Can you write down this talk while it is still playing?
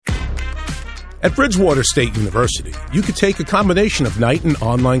At Bridgewater State University, you could take a combination of night and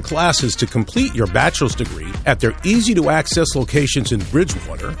online classes to complete your bachelor's degree at their easy-to-access locations in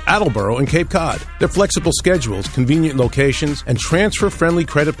Bridgewater, Attleboro, and Cape Cod. Their flexible schedules, convenient locations, and transfer-friendly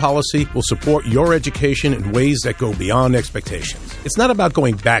credit policy will support your education in ways that go beyond expectations. It's not about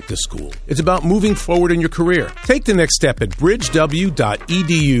going back to school. It's about moving forward in your career. Take the next step at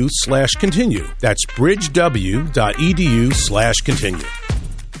bridgew.edu/continue. That's bridgew.edu/continue.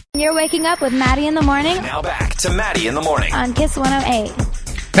 You're waking up with Maddie in the morning. Now back to Maddie in the morning On Kiss 108.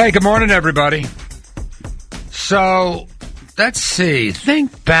 Hey, good morning, everybody. So, let's see.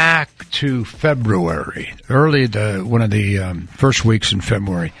 Think back to February, one of the first weeks in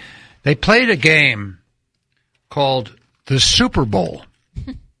February. They played a game called the Super Bowl. Do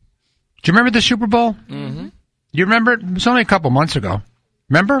you remember the Super Bowl? Mm-hmm. You remember it? It was only a couple months ago.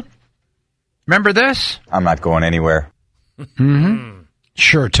 Remember? Remember this? I'm not going anywhere. Mm-hmm.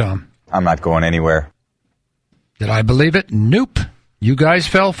 Sure, Tom. I'm not going anywhere. Did I believe it? Nope. You guys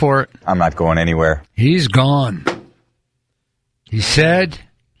fell for it. I'm not going anywhere. He's gone. He said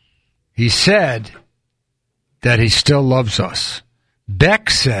that he still loves us. Beck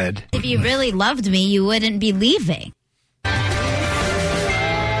said, if you really loved me, you wouldn't be leaving.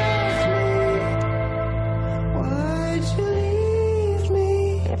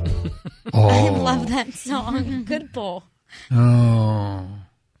 Oh. I love that song. Good pull. Oh.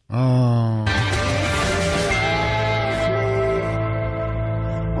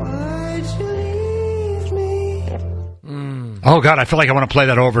 Oh, God, I feel like I want to play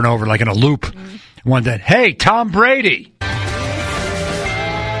that over and over, like in a loop. One day. Hey, Tom Brady.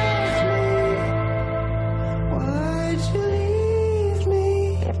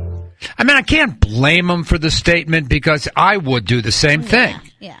 I mean, I can't blame him for the statement because I would do the same thing.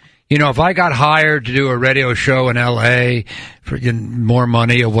 Yeah. You know, if I got hired to do a radio show in L.A. for more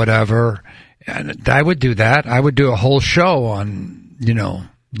money or whatever, and I would do that. I would do a whole show on,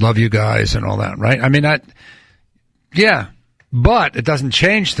 love you guys and all that, right? I mean, yeah, but it doesn't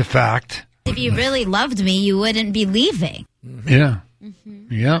change the fact. If you really loved me, you wouldn't be leaving. Yeah. Mm-hmm.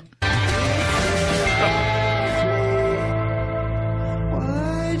 Yeah.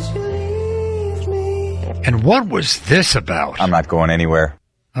 And what was this about? I'm not going anywhere.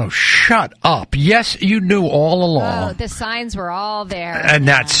 Oh, shut up. Yes, you knew all along. Oh, the signs were all there. And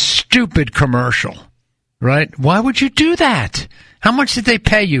that stupid commercial, right? Why would you do that? How much did they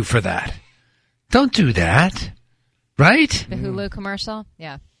pay you for that? Don't do that, right? The Hulu commercial?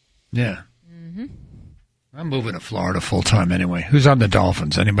 Yeah. Yeah. Mm-hmm. I'm moving to Florida full-time anyway. Who's on the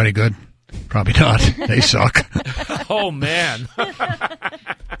Dolphins? Anybody good? Probably not. They suck. Oh, man.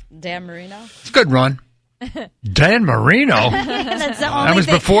 Dan Marino? It's a good run. Dan Marino? That's the only that was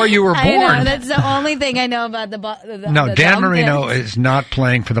thing. before you were born. I know, that's the only thing I know about the No, the Dan Dolphins. Marino is not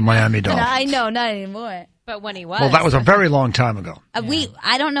playing for the Miami Dolphins. I know, not anymore. But when he was. Well, that was a very long time ago.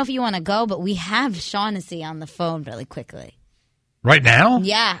 I don't know if you want to go, but we have Shaughnessy on the phone really quickly. Right now?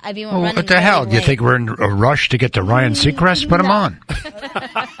 Yeah. I mean, we're well, running what the hell? really Do you late. think we're in a rush to get to Ryan Seacrest? Put him on.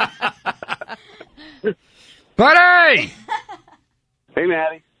 Buddy! Hey,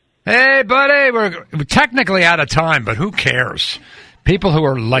 Maddie. Hey, buddy. We're technically out of time, but who cares? People who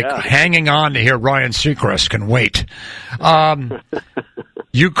are, hanging on to hear Ryan Seacrest can wait.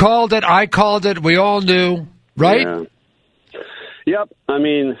 You called it. I called it. We all knew, right? Yeah. Yep. I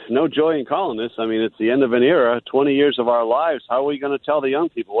mean, no joy in calling this. I mean, it's the end of an era, 20 years of our lives. How are we going to tell the young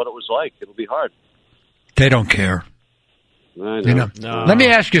people what it was like? It'll be hard. They don't care. I know. No. Let me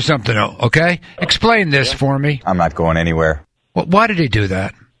ask you something, though, okay? Explain this for me. I'm not going anywhere. Well, why did he do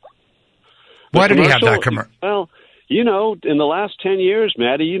that? Why did he have that commercial? Well, in the last 10 years,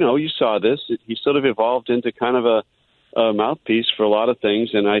 Maddie, you saw this. He sort of evolved into kind of a mouthpiece for a lot of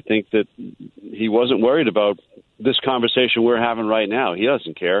things, and I think that he wasn't worried about this conversation we're having right now. He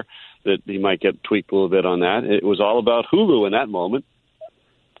doesn't care that he might get tweaked a little bit on that. It was all about Hulu in that moment.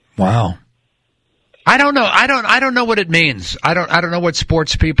 Wow. I don't know. I don't know what it means. I don't know what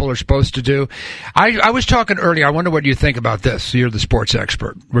sports people are supposed to do. I was talking earlier. I wonder what you think about this. You're the sports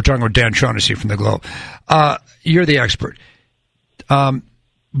expert. We're talking with Dan Shaughnessy from the Globe. You're the expert.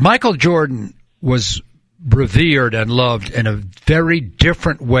 Michael Jordan was revered and loved in a very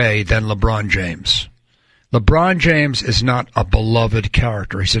different way than LeBron James. LeBron James is not a beloved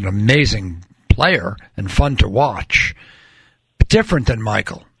character. He's an amazing player and fun to watch. But different than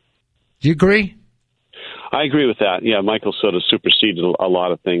Michael. Do you agree? I agree with that. Yeah, Michael sort of superseded a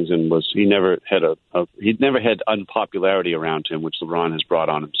lot of things, and he never had unpopularity around him, which LeBron has brought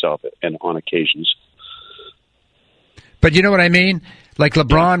on himself and on occasions. But you know what I mean? Like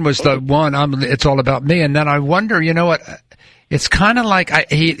LeBron was the one. It's all about me, and then I wonder. You know what? It's kind of like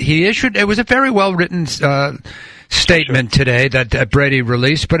he issued. It was a very well written statement today that Brady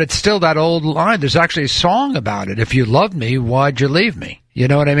released, but it's still that old line. There's actually a song about it. If you loved me, why'd you leave me? You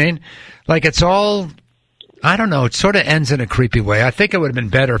know what I mean? Like it's all. I don't know. It sort of ends in a creepy way. I think it would have been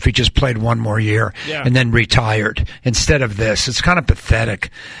better if he just played one more year and then retired instead of this. It's kind of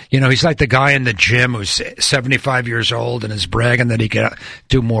pathetic. You know, he's like the guy in the gym who's 75 years old and is bragging that he can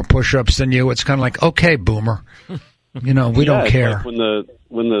do more push-ups than you. It's kind of like, okay, boomer. You know, we don't care. Like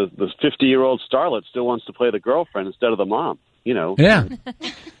when the 50-year-old starlet still wants to play the girlfriend instead of the mom. You know,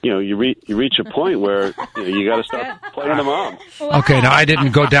 you reach a point where you got to start playing the mom. Wow. Okay, now I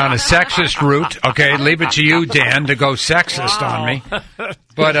didn't go down a sexist route. Okay, leave it to you, Dan, to go sexist on me.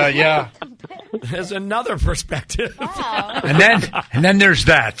 But yeah, there's another perspective. Wow. And then there's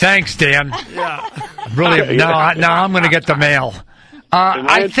that. Thanks, Dan. Yeah, really. Now I'm going to get the mail.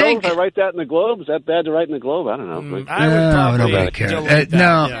 I think if I write that in the Globe, is that bad to write in the Globe? I don't know. I would probably nobody cares.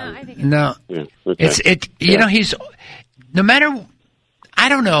 no. Yeah, okay. You know, he's. No matter, I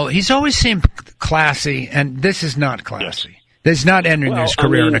don't know, he's always seemed classy, and this is not classy. He's not ending his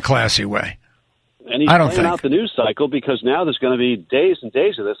career in a classy way. And he's playing out the news cycle because now there's going to be days and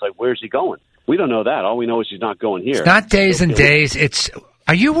days of this, like, where's he going? We don't know that. All we know is he's not going here. It's not days and days.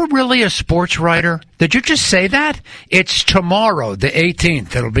 Are you really a sports writer? Did you just say that? It's tomorrow, the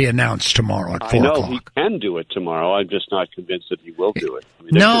 18th. It'll be announced tomorrow at 4 o'clock. I know he can do it tomorrow. I'm just not convinced that he will do it. I mean,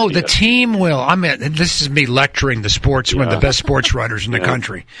 no, the team will. I mean, this is me lecturing one of the best sports writers in the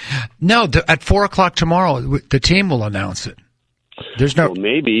country. No, at 4 o'clock tomorrow, the team will announce it. There's no. Well,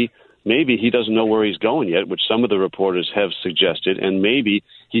 maybe he doesn't know where he's going yet, which some of the reporters have suggested, and maybe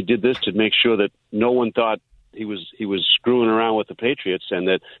he did this to make sure that no one thought he was screwing around with the Patriots and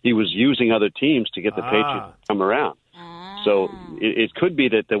that he was using other teams to get the Patriots to come around. So it could be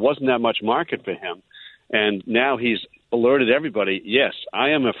that there wasn't that much market for him, and now he's alerted everybody, yes, I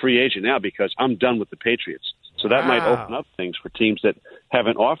am a free agent now because I'm done with the Patriots. So that might open up things for teams that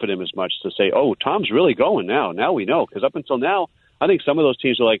haven't offered him as much to say, oh, Tom's really going now. Now we know. Because up until now, I think some of those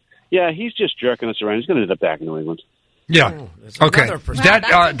teams are like, yeah, he's just jerking us around. He's going to end up back in New England. Yeah. Okay.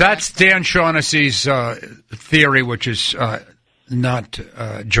 That's Dan Shaughnessy's theory, which is not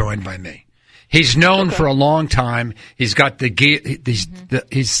joined by me. He's known for a long time. He's got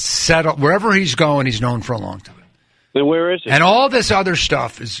he's settled wherever he's going. He's known for a long time. Then where is he? And all this other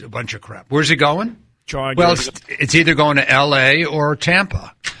stuff is a bunch of crap. Where's he going? Chargers. Well, it's either going to L.A. or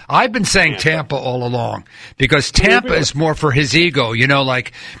Tampa. I've been saying Tampa all along because Tampa is more for his ego. You know,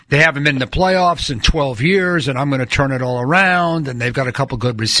 like they haven't been in the playoffs in 12 years, and I'm going to turn it all around, and they've got a couple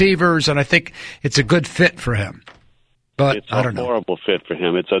good receivers, and I think it's a good fit for him. But it's I don't know. It's a horrible fit for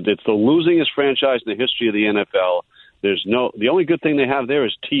him. It's the losingest franchise in the history of the NFL. The only good thing they have there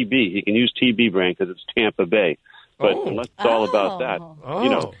is TB. He can use TB brand because it's Tampa Bay. But unless it's all about that, you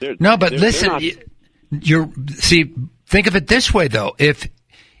know. No, but listen, think of it this way though. If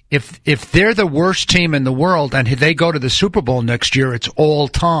they're the worst team in the world and they go to the Super Bowl next year, it's all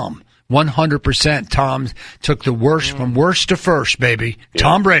Tom. 100%. Tom took the worst from worst to first, baby. Yeah.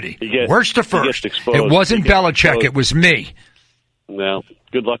 Tom Brady, worst to first. It wasn't Belichick. It was me. Well,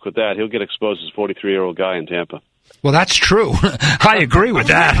 good luck with that. He'll get exposed as a 43-year-old guy in Tampa. Well, that's true. I agree with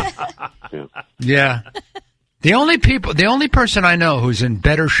that. Yeah. The only person I know who's in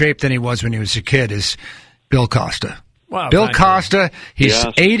better shape than he was when he was a kid is Bill Costa. Wow, Bill Costa, he's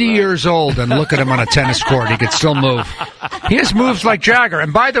 80 years old, and look at him on a tennis court. He could still move. He has moves like Jagger.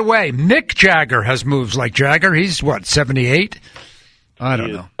 And by the way, Mick Jagger has moves like Jagger. He's, 78? I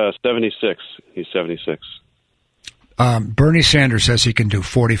don't know. 76. He's 76. Bernie Sanders says he can do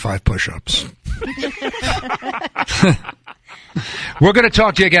 45 push-ups. We're going to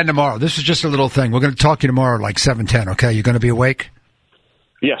talk to you again tomorrow. This is just a little thing. We're going to talk to you tomorrow at like 7:10, okay? You're going to be awake?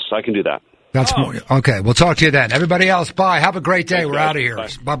 Yes, I can do that. That's more. Okay, we'll talk to you then. Everybody else, bye. Have a great day. Thanks, We're out of here.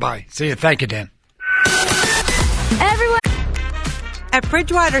 Bye-bye. See you. Thank you, Dan. Everyone. At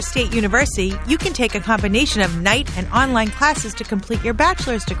Bridgewater State University, you can take a combination of night and online classes to complete your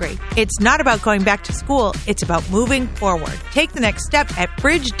bachelor's degree. It's not about going back to school. It's about moving forward. Take the next step at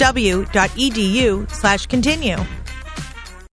bridgew.edu/continue.